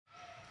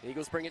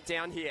Eagles bring it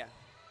down here.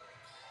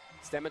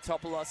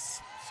 Stamatopoulos.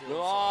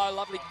 Oh,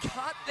 lovely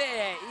cut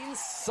there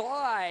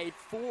inside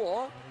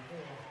for.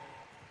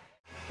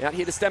 Out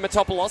here to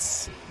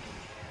Stamatopoulos.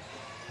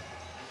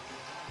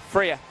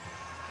 Freer.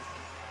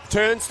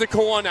 Turns the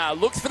corner,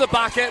 looks for the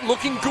bucket,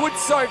 looking good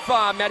so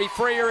far. Maddy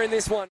Freer in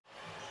this one.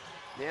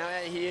 Now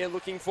out here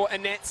looking for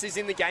Anets is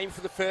in the game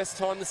for the first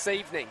time this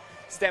evening.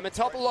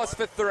 Stamatopoulos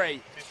for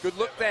three. Good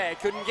look there,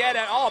 couldn't get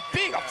it. Oh,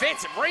 big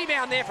offensive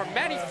rebound there from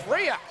Maddy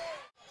Freer.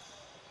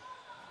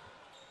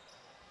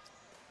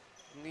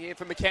 In the air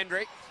for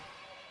McKendrick.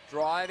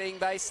 Driving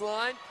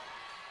baseline.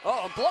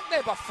 Oh, a block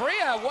there by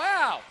Freer,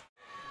 wow.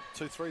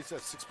 2 threes,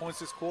 that's 6 points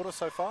this quarter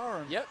so far.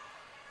 And yep.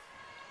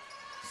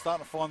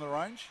 Starting to find the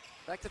range.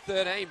 Back to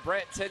 13,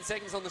 Brett, 10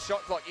 seconds on the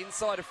shot clock,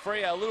 inside of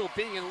Freer, a little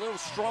big and a little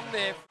strong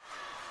there.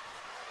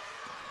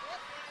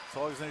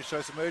 Tigers need to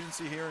show some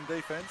urgency here in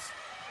defense,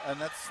 and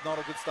that's not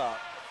a good start.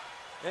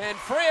 And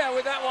Freer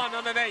with that one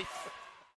underneath.